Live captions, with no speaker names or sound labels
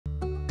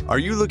Are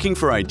you looking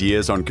for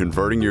ideas on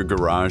converting your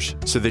garage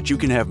so that you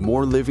can have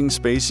more living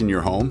space in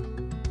your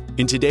home?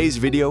 In today's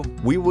video,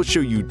 we will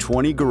show you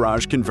 20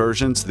 garage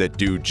conversions that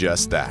do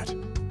just that.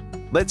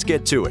 Let's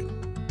get to it.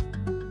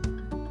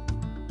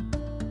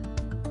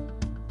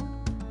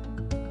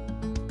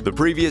 The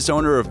previous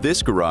owner of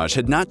this garage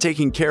had not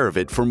taken care of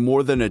it for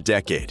more than a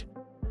decade.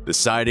 The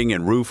siding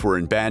and roof were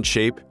in bad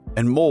shape,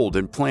 and mold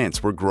and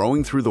plants were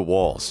growing through the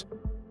walls.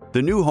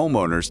 The new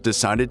homeowners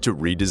decided to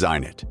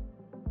redesign it.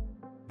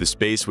 The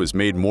space was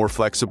made more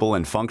flexible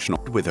and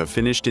functional with a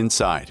finished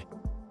inside.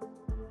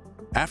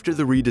 After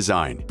the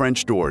redesign,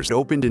 French doors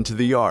opened into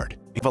the yard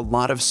and have a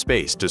lot of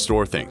space to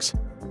store things.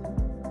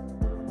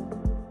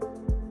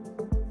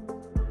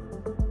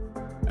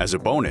 As a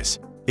bonus,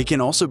 it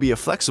can also be a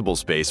flexible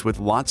space with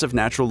lots of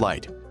natural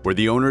light, where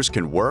the owners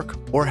can work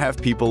or have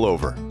people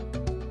over.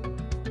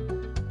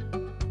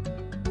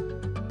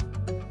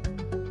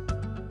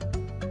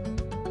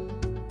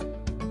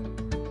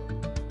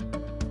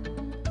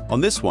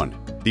 On this one,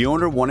 the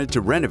owner wanted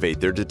to renovate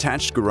their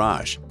detached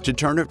garage to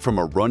turn it from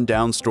a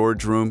run-down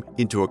storage room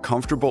into a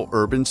comfortable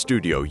urban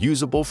studio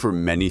usable for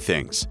many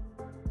things.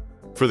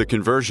 For the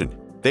conversion,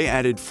 they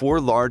added 4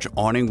 large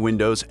awning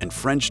windows and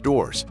French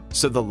doors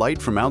so the light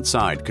from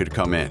outside could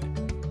come in.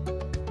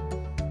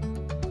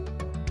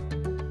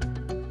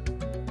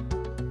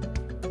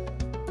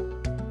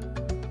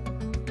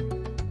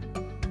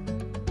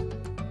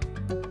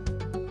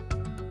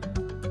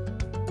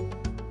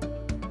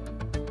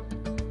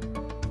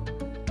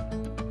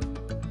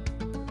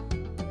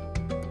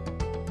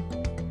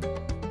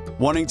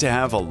 Wanting to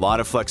have a lot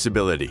of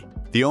flexibility,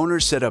 the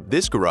owners set up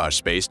this garage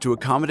space to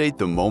accommodate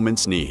the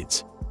moment's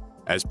needs.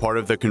 As part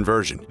of the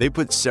conversion, they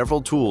put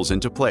several tools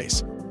into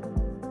place.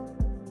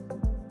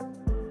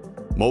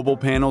 Mobile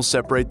panels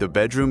separate the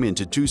bedroom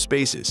into 2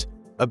 spaces.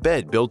 A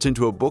bed built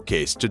into a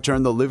bookcase to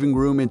turn the living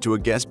room into a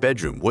guest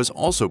bedroom was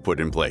also put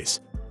in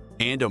place.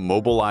 And a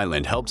mobile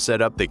island helped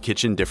set up the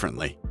kitchen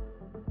differently.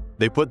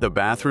 They put the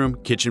bathroom,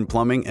 kitchen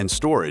plumbing, and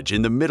storage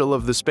in the middle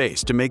of the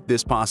space to make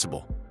this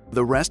possible.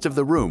 The rest of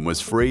the room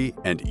was free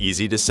and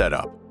easy to set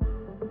up.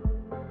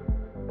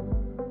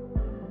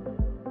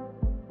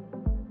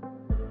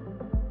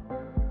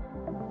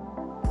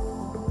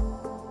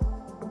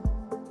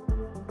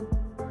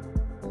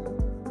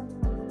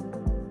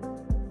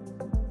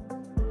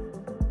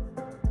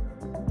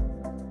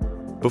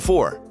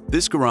 Before,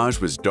 this garage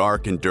was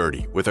dark and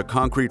dirty with a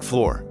concrete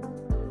floor.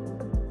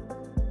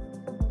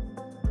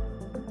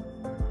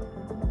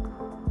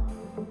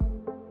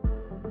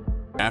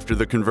 After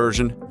the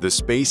conversion, the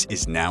space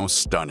is now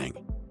stunning.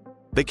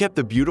 They kept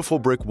the beautiful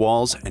brick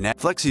walls and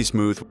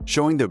flexi-smooth,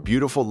 showing the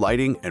beautiful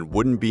lighting and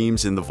wooden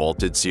beams in the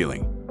vaulted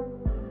ceiling.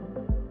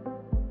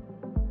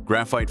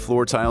 Graphite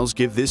floor tiles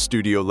give this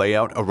studio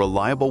layout a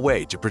reliable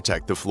way to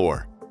protect the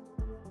floor.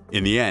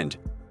 In the end,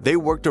 they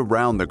worked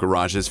around the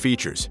garage's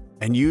features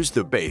and used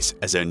the base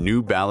as a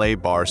new Ballet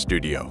bar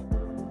studio.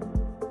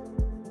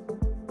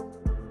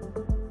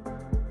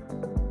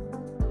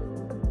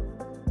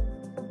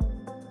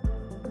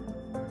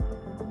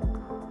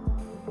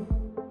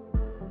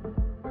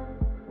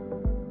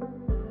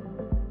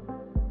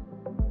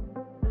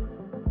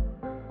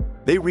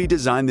 They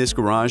redesigned this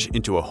garage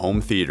into a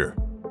home theater.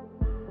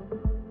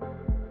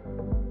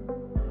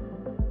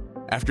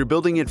 After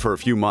building it for a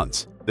few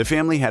months, the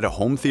family had a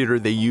home theater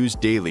they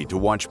used daily to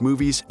watch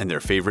movies and their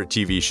favorite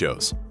TV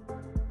shows.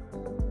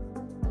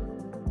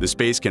 The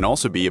space can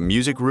also be a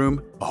music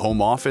room, a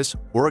home office,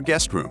 or a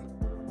guest room.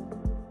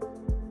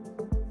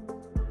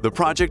 The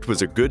project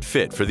was a good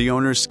fit for the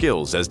owner's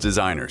skills as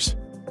designers.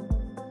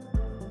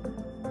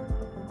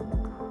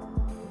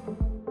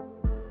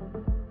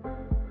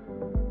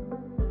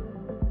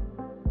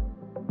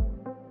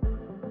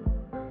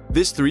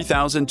 This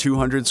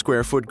 3,200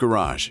 square foot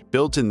garage,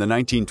 built in the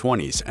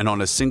 1920s and on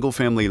a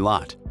single-family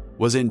lot,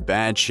 was in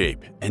bad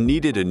shape and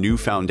needed a new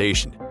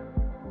foundation.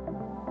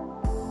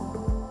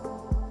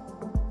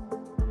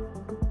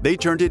 They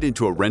turned it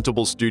into a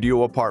rentable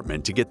studio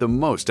apartment to get the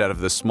most out of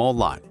the small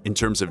lot in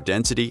terms of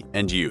density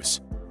and use.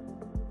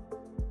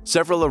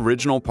 Several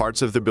original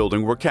parts of the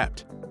building were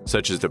kept,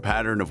 such as the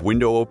pattern of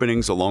window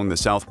openings along the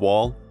south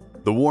wall,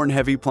 the worn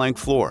heavy plank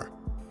floor,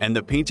 and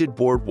the painted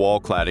board wall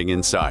cladding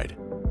inside.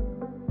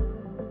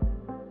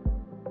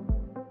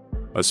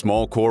 A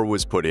small core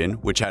was put in,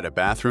 which had a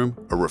bathroom,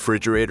 a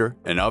refrigerator,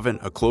 an oven,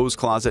 a clothes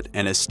closet,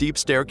 and a steep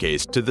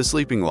staircase to the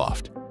sleeping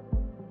loft.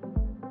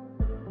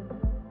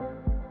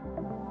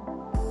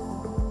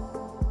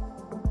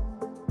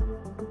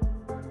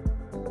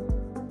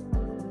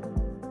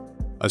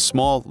 A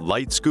small,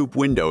 light scoop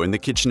window in the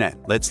kitchenette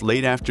lets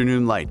late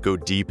afternoon light go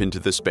deep into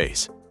the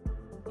space.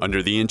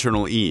 Under the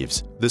internal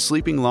eaves, the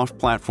sleeping loft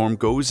platform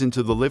goes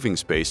into the living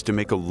space to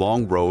make a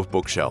long row of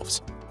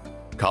bookshelves.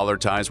 Collar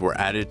ties were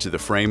added to the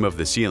frame of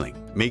the ceiling,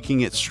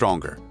 making it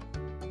stronger.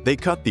 They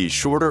cut these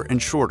shorter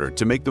and shorter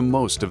to make the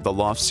most of the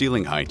loft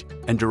ceiling height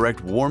and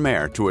direct warm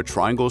air to a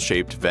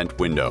triangle-shaped vent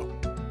window.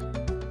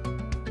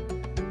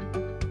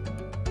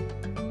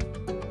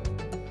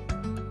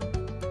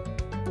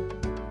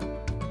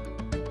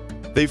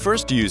 They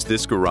first used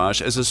this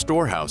garage as a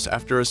storehouse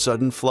after a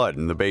sudden flood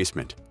in the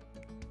basement.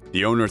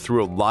 The owner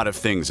threw a lot of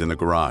things in the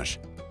garage.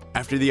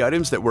 After the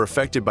items that were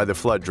affected by the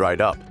flood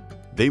dried up,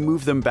 they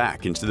moved them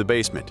back into the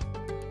basement.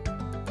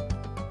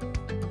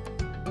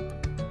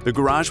 The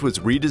garage was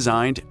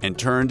redesigned and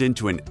turned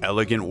into an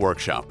elegant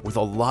workshop with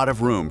a lot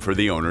of room for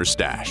the owner's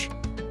stash.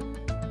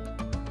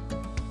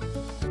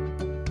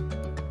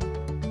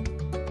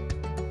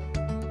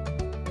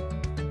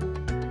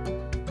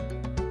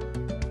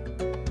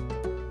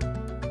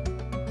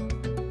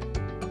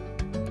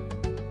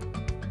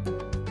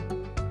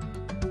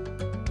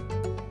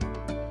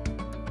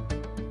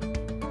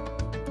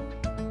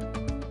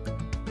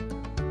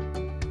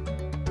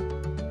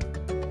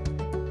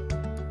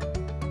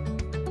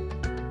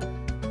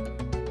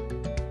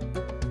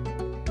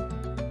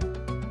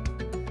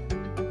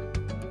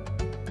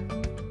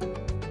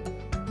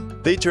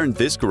 They turned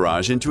this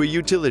garage into a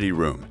utility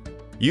room,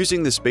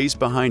 using the space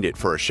behind it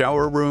for a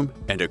shower room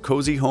and a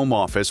cozy home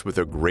office with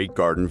a great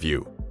garden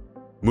view.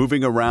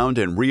 Moving around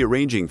and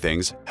rearranging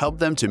things helped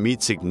them to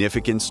meet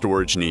significant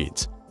storage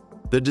needs.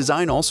 The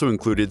design also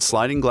included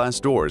sliding glass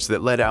doors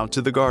that led out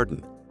to the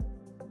garden.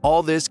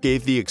 All this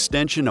gave the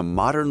extension a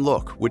modern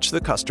look which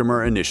the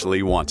customer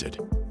initially wanted.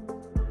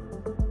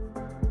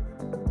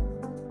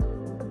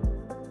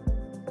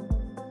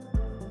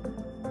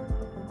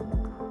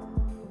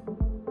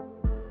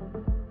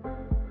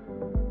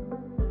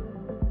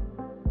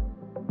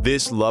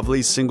 This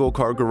lovely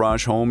single-car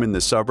garage home in the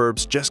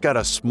suburbs just got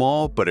a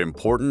small but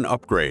important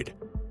upgrade.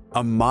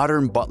 A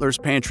modern Butler's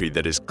pantry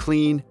that is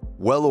clean,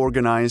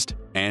 well-organized,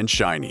 and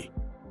shiny.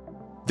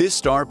 This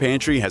star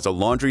pantry has a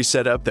laundry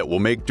setup that will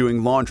make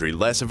doing laundry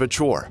less of a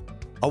chore,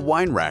 a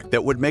wine rack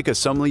that would make a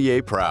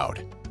sommelier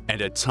proud,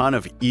 and a ton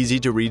of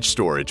easy-to-reach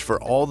storage for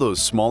all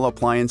those small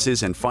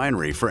appliances and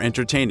finery for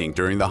entertaining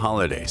during the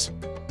holidays.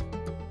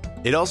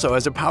 It also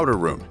has a powder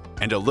room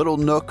and a little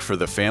nook for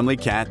the family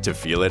cat to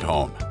feel at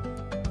home.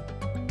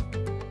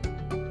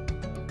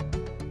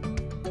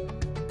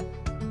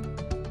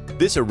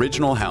 This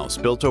original house,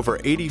 built over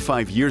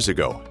 85 years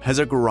ago, has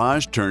a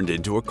garage turned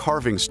into a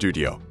carving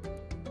studio.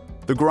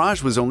 The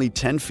garage was only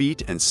 10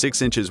 feet and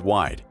 6 inches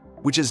wide,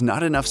 which is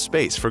not enough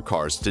space for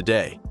cars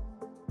today.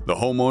 The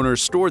homeowner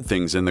stored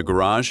things in the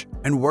garage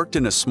and worked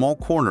in a small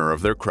corner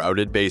of their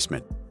crowded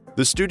basement.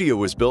 The studio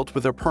was built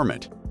with a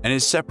permit and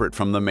is separate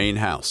from the main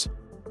house.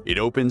 It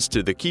opens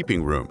to the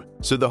keeping room,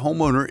 so the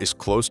homeowner is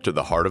close to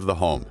the heart of the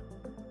home.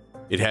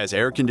 It has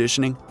air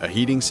conditioning, a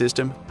heating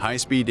system,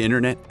 high-speed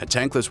internet, a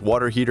tankless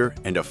water heater,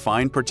 and a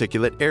fine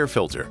particulate air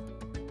filter.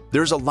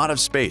 There's a lot of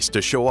space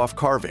to show off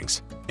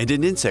carvings, and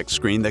an insect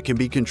screen that can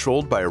be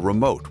controlled by a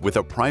remote with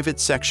a private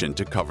section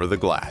to cover the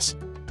glass.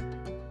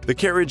 The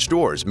carriage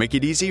doors make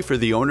it easy for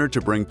the owner to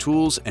bring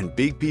tools and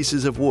big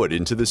pieces of wood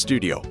into the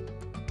studio,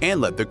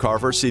 and let the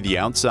carver see the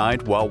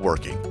outside while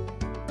working.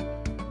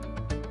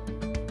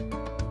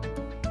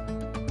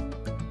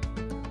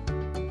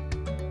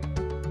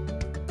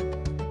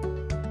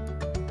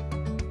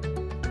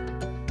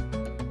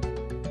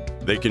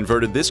 They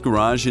converted this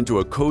garage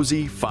into a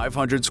cozy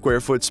 500 square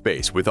foot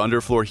space with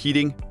underfloor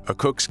heating, a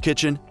cook's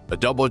kitchen, a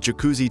double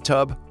jacuzzi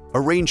tub, a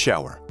rain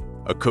shower,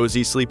 a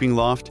cozy sleeping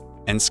loft,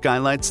 and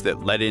skylights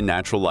that let in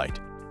natural light.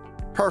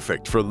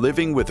 Perfect for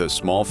living with a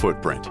small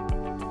footprint.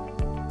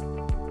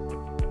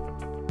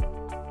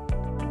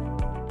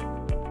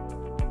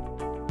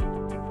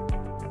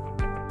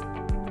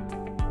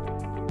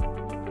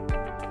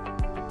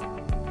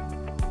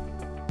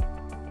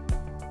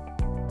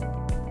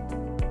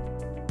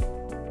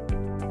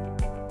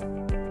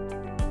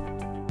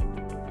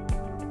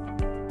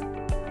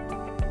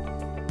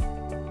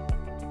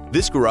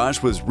 This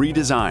garage was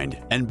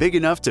redesigned and big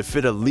enough to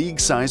fit a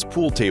league-sized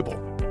pool table.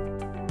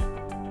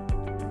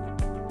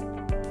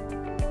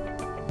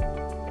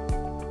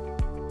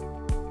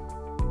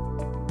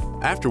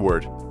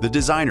 Afterward, the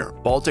designer,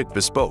 Baltic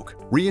Bespoke,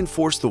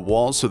 reinforced the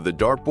walls so the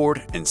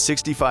dartboard and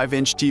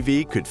 65-inch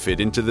TV could fit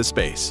into the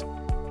space.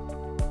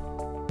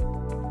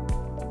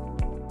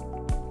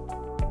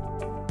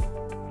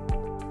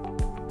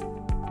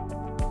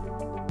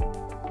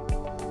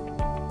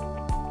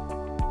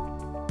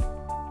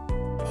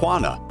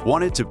 Juana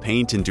wanted to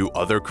paint and do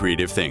other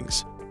creative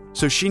things,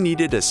 so she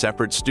needed a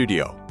separate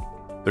studio.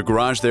 The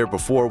garage there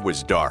before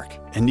was dark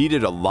and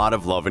needed a lot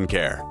of love and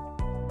care.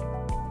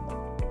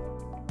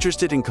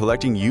 Interested in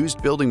collecting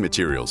used building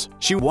materials,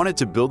 she wanted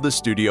to build the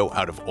studio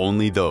out of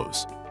only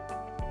those.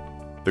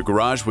 The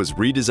garage was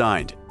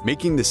redesigned,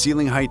 making the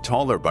ceiling height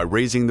taller by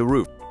raising the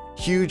roof.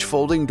 Huge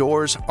folding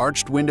doors,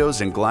 arched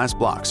windows, and glass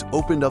blocks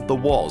opened up the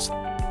walls.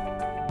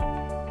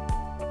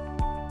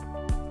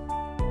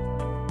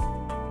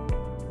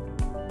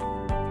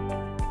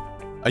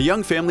 A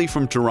young family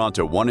from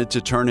Toronto wanted to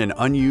turn an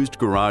unused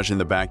garage in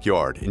the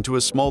backyard into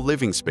a small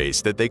living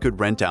space that they could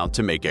rent out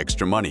to make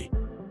extra money.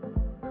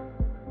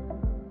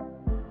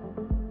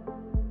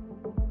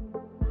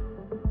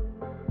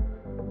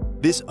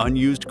 This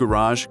unused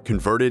garage,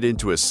 converted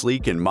into a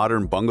sleek and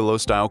modern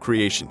bungalow-style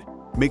creation,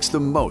 makes the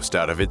most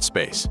out of its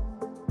space.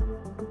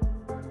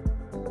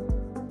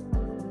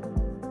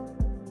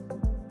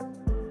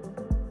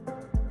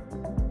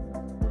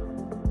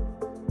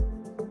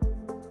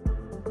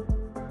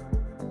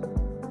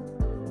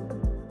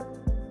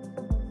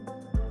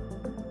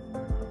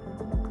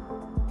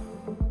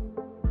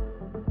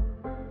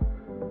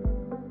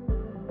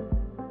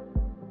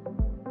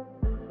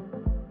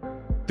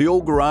 The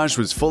old garage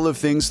was full of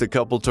things the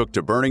couple took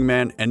to Burning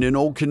Man and an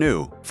old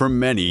canoe for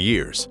many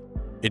years.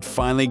 It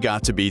finally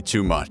got to be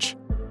too much.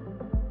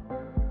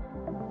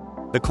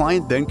 The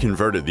client then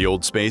converted the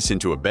old space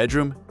into a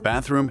bedroom,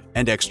 bathroom,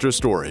 and extra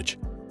storage.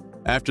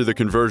 After the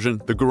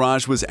conversion, the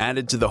garage was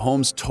added to the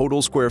home's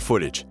total square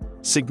footage,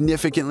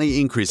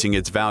 significantly increasing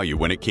its value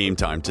when it came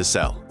time to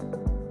sell.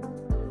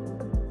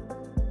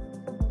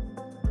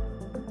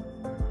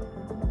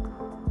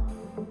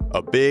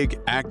 A big,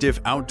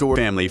 active outdoor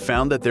family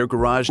found that their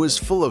garage was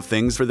full of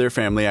things for their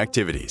family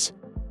activities.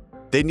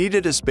 They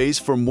needed a space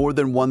for more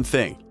than one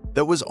thing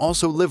that was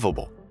also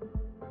livable.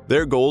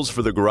 Their goals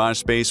for the garage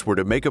space were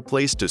to make a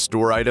place to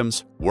store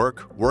items,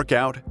 work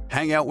out,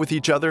 hang out with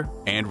each other,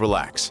 and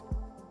relax.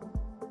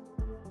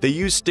 They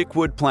used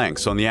stickwood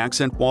planks on the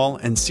accent wall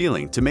and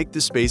ceiling to make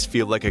the space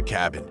feel like a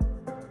cabin.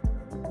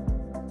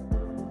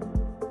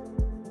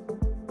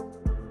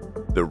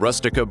 The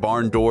rustica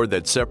barn door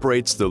that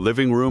separates the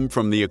living room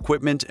from the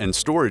equipment and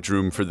storage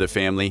room for the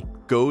family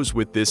goes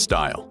with this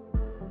style.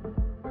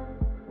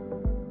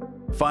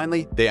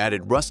 Finally, they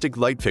added rustic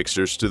light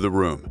fixtures to the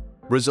room,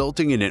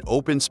 resulting in an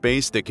open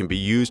space that can be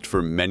used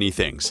for many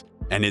things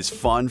and is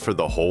fun for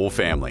the whole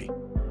family.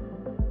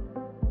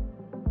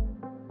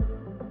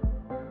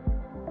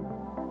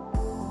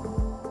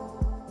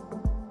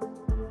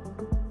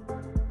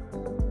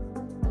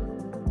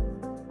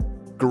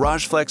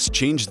 GarageFlex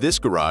changed this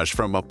garage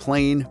from a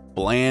plain,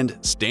 bland,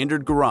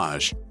 standard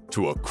garage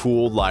to a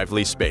cool,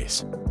 lively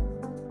space.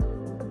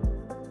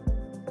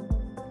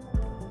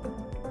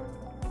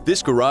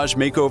 This garage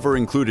makeover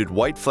included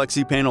white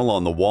flexi panel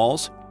on the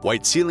walls,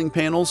 white ceiling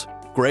panels,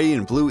 gray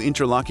and blue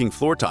interlocking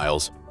floor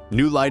tiles,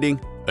 new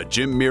lighting, a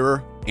gym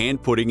mirror,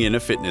 and putting in a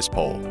fitness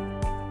pole.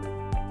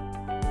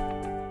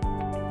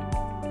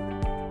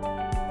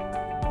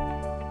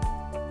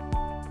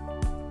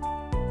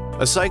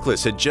 A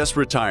cyclist had just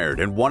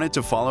retired and wanted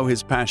to follow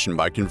his passion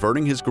by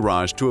converting his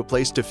garage to a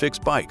place to fix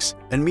bikes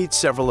and meet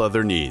several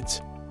other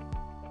needs.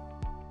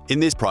 In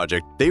this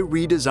project, they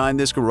redesigned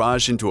this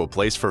garage into a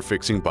place for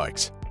fixing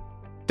bikes.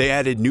 They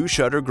added new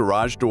shutter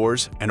garage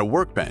doors and a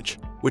workbench,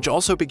 which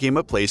also became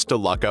a place to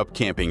lock up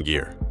camping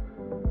gear.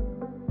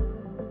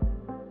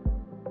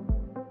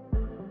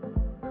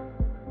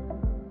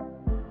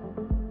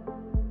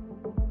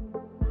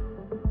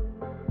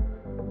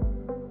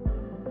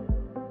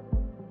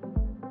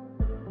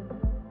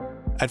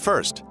 At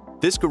first,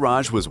 this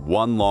garage was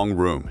one long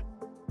room.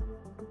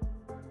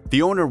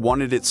 The owner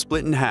wanted it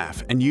split in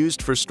half and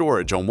used for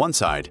storage on one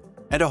side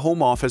and a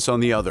home office on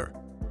the other.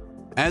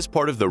 As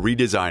part of the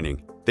redesigning,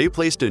 they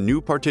placed a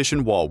new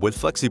partition wall with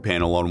flexi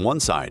panel on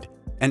one side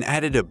and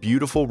added a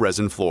beautiful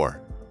resin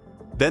floor.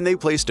 Then they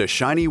placed a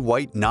shiny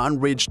white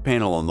non-ridged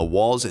panel on the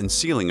walls and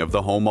ceiling of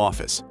the home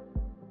office.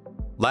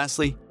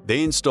 Lastly,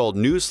 they installed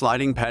new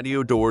sliding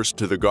patio doors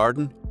to the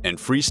garden and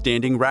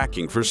freestanding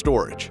racking for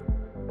storage.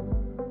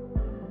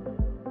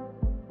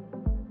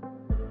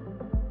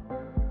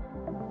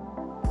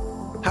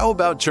 How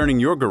about turning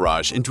your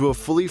garage into a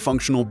fully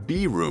functional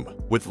B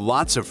room with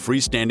lots of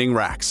freestanding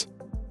racks?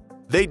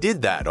 They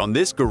did that on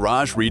this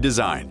garage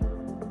redesign.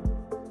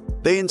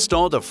 They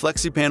installed a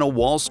FlexiPanel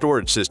wall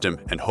storage system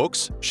and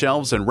hooks,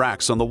 shelves, and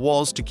racks on the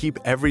walls to keep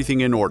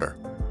everything in order.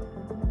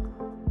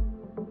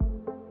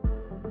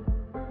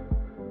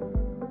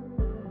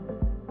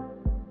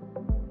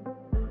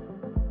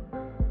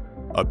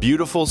 A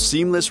beautiful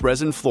seamless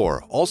resin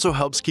floor also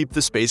helps keep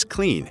the space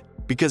clean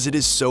because it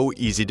is so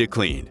easy to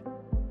clean.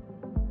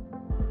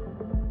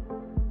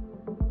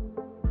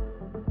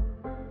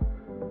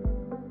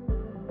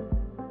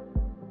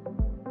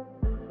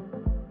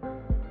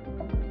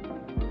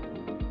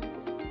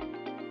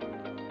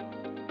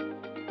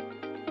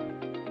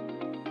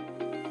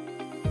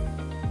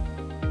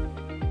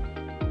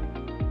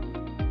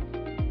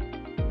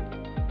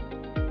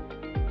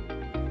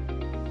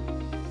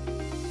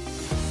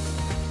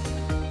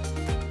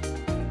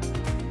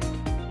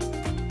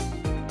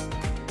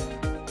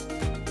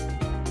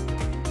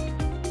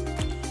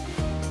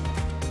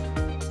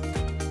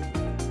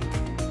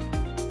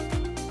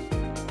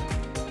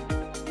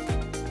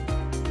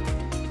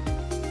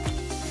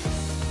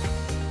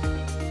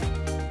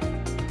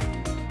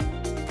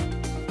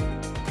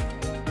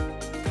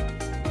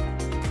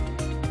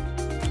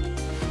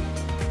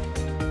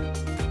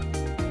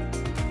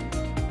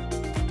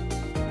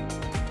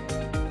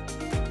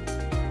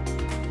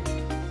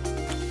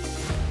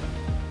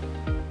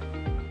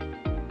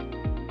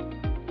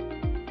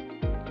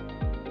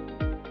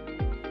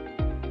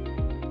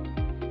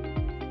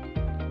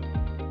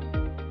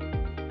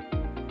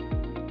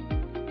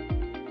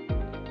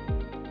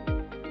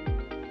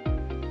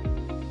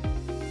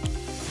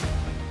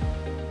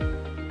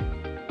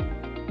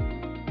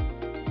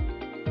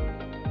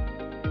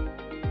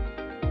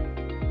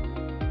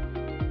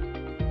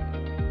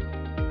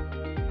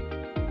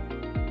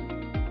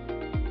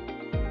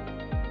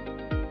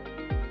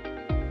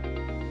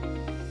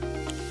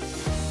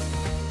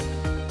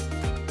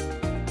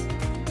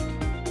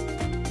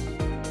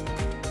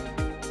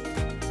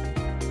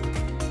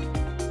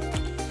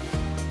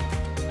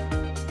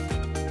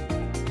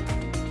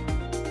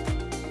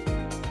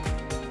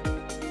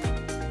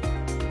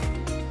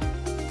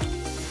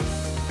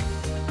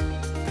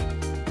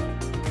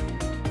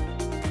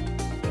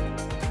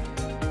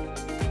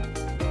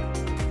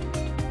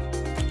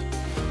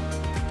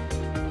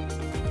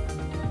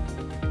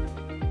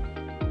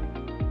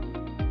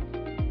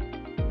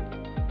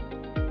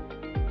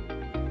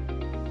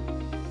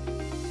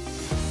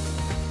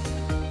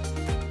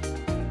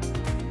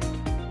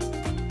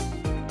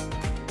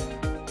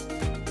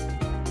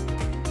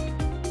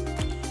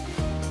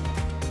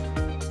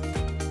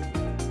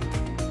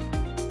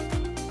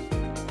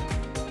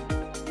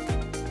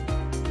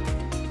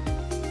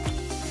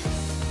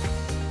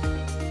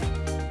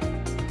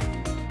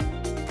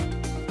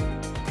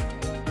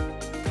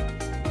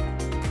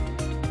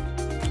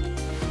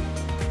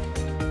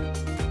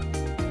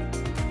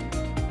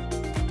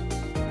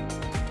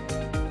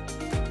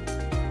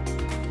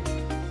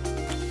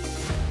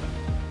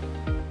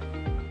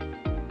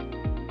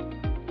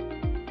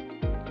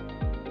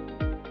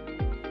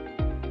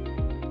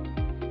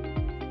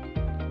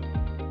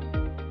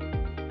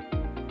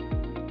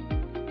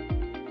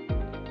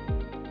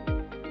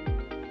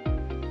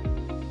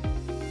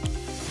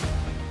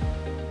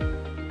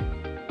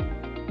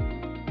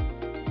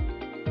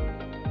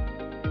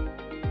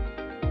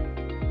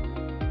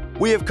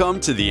 We have come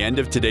to the end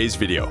of today's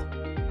video.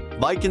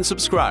 Like and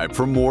subscribe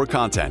for more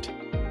content.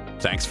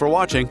 Thanks for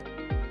watching.